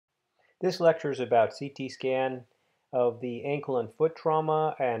This lecture is about CT scan of the ankle and foot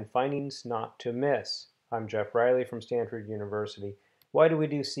trauma and findings not to miss. I'm Jeff Riley from Stanford University. Why do we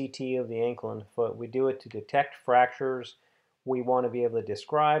do CT of the ankle and foot? We do it to detect fractures. We want to be able to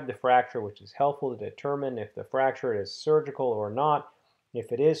describe the fracture, which is helpful to determine if the fracture is surgical or not.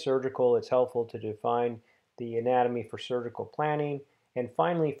 If it is surgical, it's helpful to define the anatomy for surgical planning, and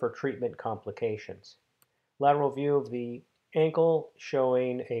finally for treatment complications. Lateral view of the ankle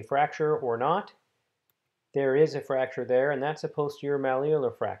showing a fracture or not. There is a fracture there, and that's a posterior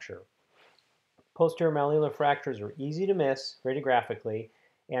malleolar fracture. Posterior malleolar fractures are easy to miss radiographically,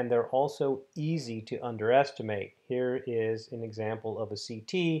 and they're also easy to underestimate. Here is an example of a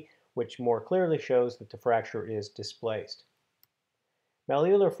CT, which more clearly shows that the fracture is displaced.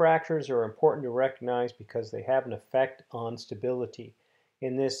 Malleolar fractures are important to recognize because they have an effect on stability.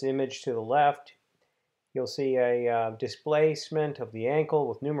 In this image to the left, you'll see a displacement of the ankle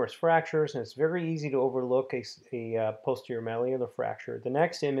with numerous fractures, and it's very easy to overlook a posterior malleolar fracture. The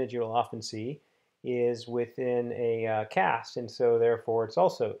next image you'll often see is within a cast, and so therefore it's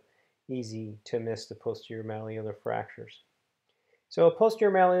also easy to miss the posterior malleolar fractures. So a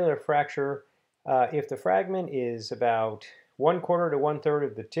posterior malleolar fracture, if the fragment is about 1/4 to 1/3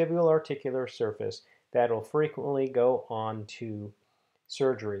 of the tibial articular surface, that'll frequently go on to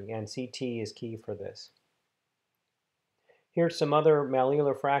surgery, and CT is key for this. Here's some other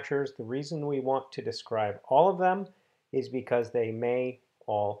malleolar fractures. The reason we want to describe all of them is because they may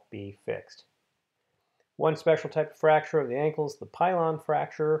all be fixed. One special type of fracture of the ankle is the Pilon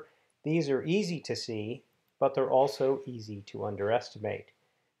Fracture. These are easy to see, but they're also easy to underestimate.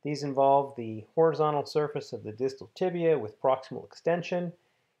 These involve the horizontal surface of the distal tibia with proximal extension,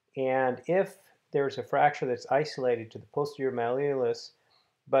 and if there's a fracture that's isolated to the posterior malleolus,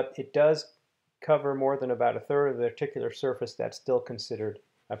 but it does cover more than about 1/3 of the articular surface, that's still considered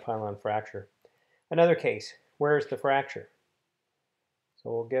a Pilon fracture. Another case, where is the fracture?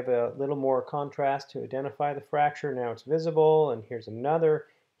 So we'll give a little more contrast to identify the fracture. Now it's visible, and here's another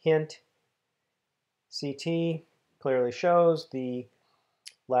hint. CT clearly shows the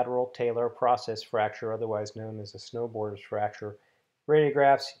lateral talar process fracture, otherwise known as a snowboarder's fracture.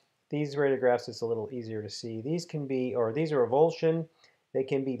 Radiographs, these radiographs is a little easier to see. These can be, or these are avulsion. They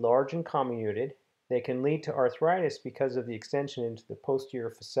can be large and comminuted. They can lead to arthritis because of the extension into the posterior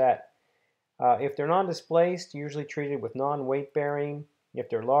facet. If they're non-displaced, usually treated with non-weight bearing. If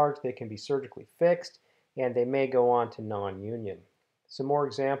they're large, they can be surgically fixed, and they may go on to non-union. Some more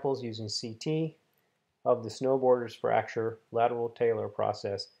examples using CT of the snowboarder's fracture, lateral talar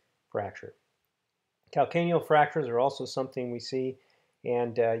process fracture. Calcaneal fractures are also something we see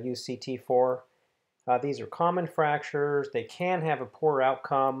and use CT for. These are common fractures. They can have a poor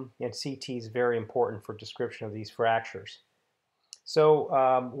outcome, and CT is very important for description of these fractures.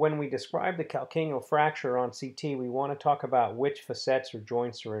 So when we describe the calcaneal fracture on CT, we want to talk about which facets or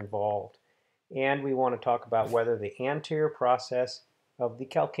joints are involved. And we want to talk about whether the anterior process of the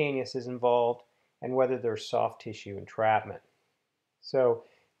calcaneus is involved and whether there's soft tissue entrapment. So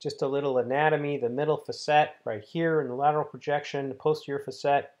just a little anatomy, the middle facet right here in the lateral projection, the posterior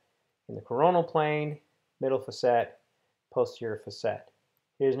facet in the coronal plane, middle facet, posterior facet.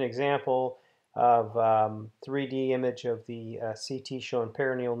 Here's an example of 3D image of the CT showing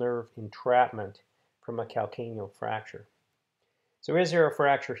peroneal nerve entrapment from a calcaneal fracture. So is there a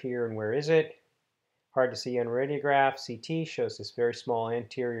fracture here, and where is it? Hard to see on radiograph. CT shows this very small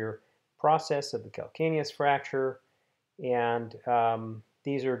anterior process of the calcaneous fracture, and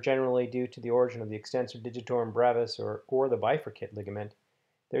these are generally due to the origin of the extensor digitorum brevis or the bifurcate ligament.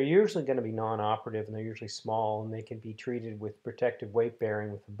 They're usually going to be non-operative, and they're usually small, and they can be treated with protective weight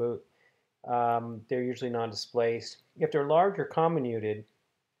bearing with a boot. They're usually non-displaced. If they're large or comminuted,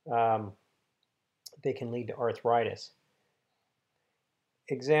 they can lead to arthritis.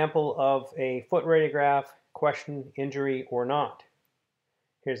 Example of a foot radiograph, question, injury or not.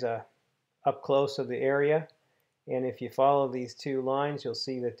 Here's a up close of the area, and if you follow these two lines, you'll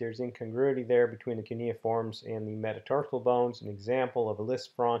see that there's incongruity there between the cuneiforms and the metatarsal bones, an example of a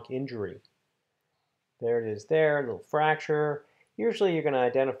Lisfranc injury. There it is there, a little fracture. Usually you're going to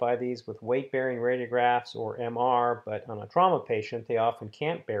identify these with weight-bearing radiographs or MR, but on a trauma patient, they often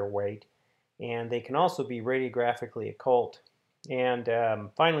can't bear weight, and they can also be radiographically occult. And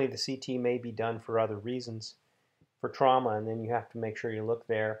finally, the CT may be done for other reasons, for trauma, and then you have to make sure you look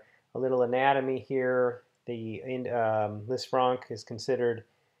there. A little anatomy here. The Lisfranc is considered,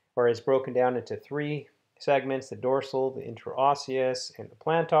 or is broken down into 3 segments: the dorsal, the interosseous, and the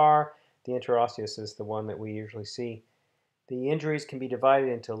plantar. The interosseous is the one that we usually see. The injuries can be divided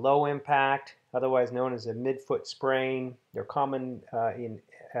into low impact, otherwise known as a midfoot sprain. They're common in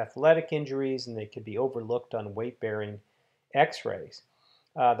athletic injuries, and they can be overlooked on weight-bearing x-rays.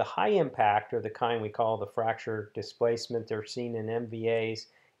 The high impact are the kind we call the fracture displacement. They're seen in MVAs,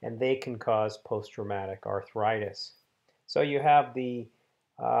 and they can cause post-traumatic arthritis. So you have the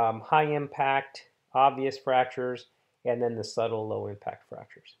high impact, obvious fractures, and then the subtle low impact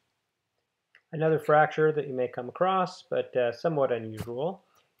fractures. Another fracture that you may come across, but somewhat unusual,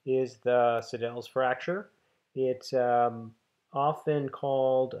 is the Subtalar fracture. It's often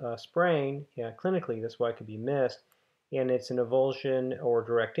called a sprain. Clinically, that's why it could be missed. And it's an avulsion or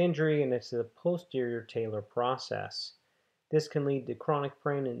direct injury, and it's a posterior talar process. This can lead to chronic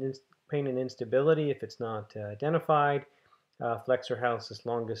pain and instability if it's not identified. Flexor houses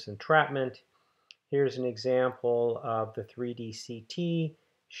Longus entrapment. Here's an example of the 3D CT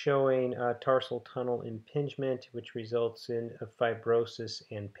showing tarsal tunnel impingement, which results in fibrosis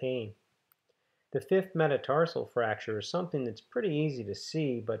and pain. The fifth metatarsal fracture is something that's pretty easy to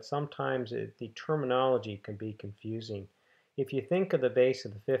see, but sometimes the terminology can be confusing. If you think of the base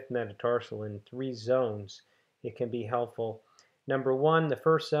of the fifth metatarsal in 3 zones, it can be helpful. Number 1, the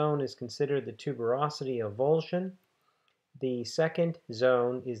first zone is considered the tuberosity avulsion. The second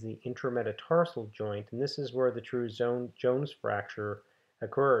zone is the intrametatarsal joint, and this is where the true Jones fracture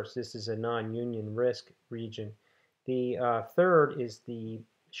occurs. This is a non-union risk region. The third is the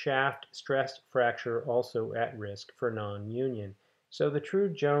shaft stress fracture, also at risk for non-union. So the true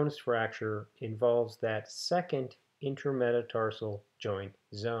Jones fracture involves that second intermetatarsal joint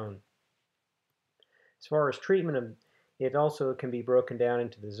zone. As far as treatment, it also can be broken down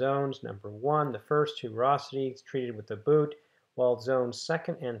into the zones. Number 1, the first tuberosity is treated with a boot, while zones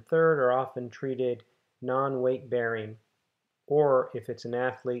 2nd and 3rd are often treated non-weight bearing. Or if it's an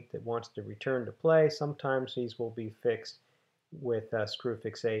athlete that wants to return to play, sometimes these will be fixed with screw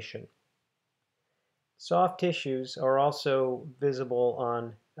fixation. Soft tissues are also visible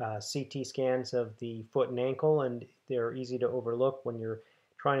on CT scans of the foot and ankle, and they're easy to overlook when you're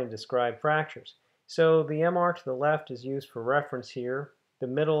trying to describe fractures. So the MR to the left is used for reference here. The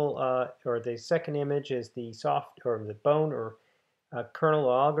middle, or the second image, is the soft, or the bone, or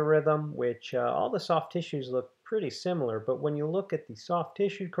kernel algorithm, which all the soft tissues look pretty similar, but when you look at the soft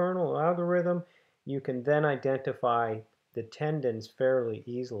tissue kernel algorithm, you can then identify the tendons fairly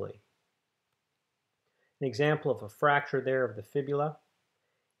easily. An example of a fracture there of the fibula,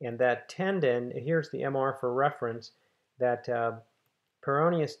 and that tendon, here's the MR for reference, that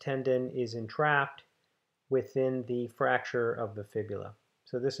Peroneus tendon is entrapped within the fracture of the fibula.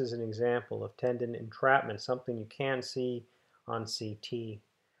 So this is an example of tendon entrapment, something you can see on CT.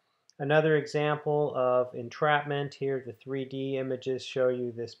 Another example of entrapment, here the 3D images show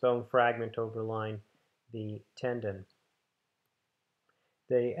you this bone fragment overlying the tendon.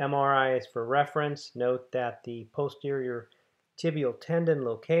 The MRI is for reference. Note that the posterior tibial tendon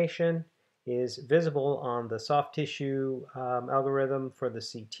location is visible on the soft tissue algorithm for the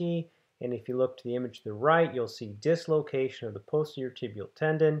CT, and if you look to the image to the right, you'll see dislocation of the posterior tibial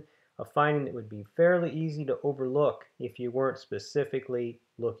tendon, a finding that would be fairly easy to overlook if you weren't specifically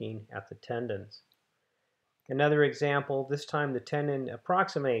looking at the tendons. Another example, this time the tendon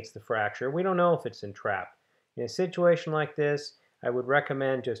approximates the fracture. We don't know if it's entrapped. In a situation like this, I would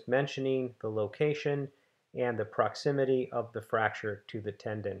recommend just mentioning the location and the proximity of the fracture to the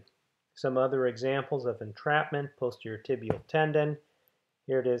tendon. Some other examples of entrapment: posterior tibial tendon.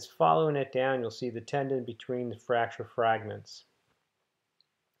 Here it is. Following it down, you'll see the tendon between the fracture fragments.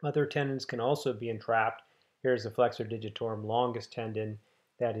 Other tendons can also be entrapped. Here's the flexor digitorum longus tendon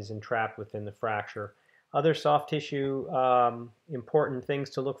that is entrapped within the fracture. Other soft tissue important things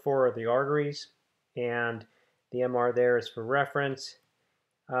to look for are the arteries, and the MR there is for reference.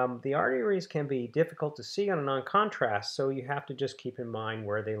 The arteries can be difficult to see on a non-contrast, so you have to just keep in mind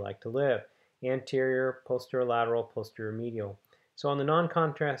where they like to live: anterior, posterolateral, posterior medial. So on the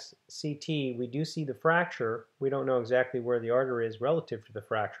non-contrast CT, we do see the fracture. We don't know exactly where the artery is relative to the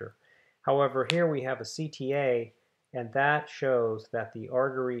fracture. However, here we have a CTA, and that shows that the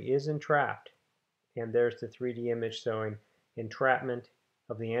artery is entrapped. And there's the 3D image showing entrapment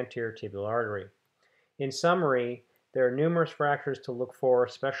of the anterior tibial artery. In summary, there are numerous fractures to look for,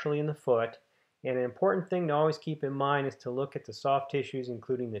 especially in the foot. And an important thing to always keep in mind is to look at the soft tissues,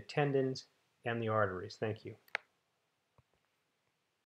 including the tendons and the arteries. Thank you.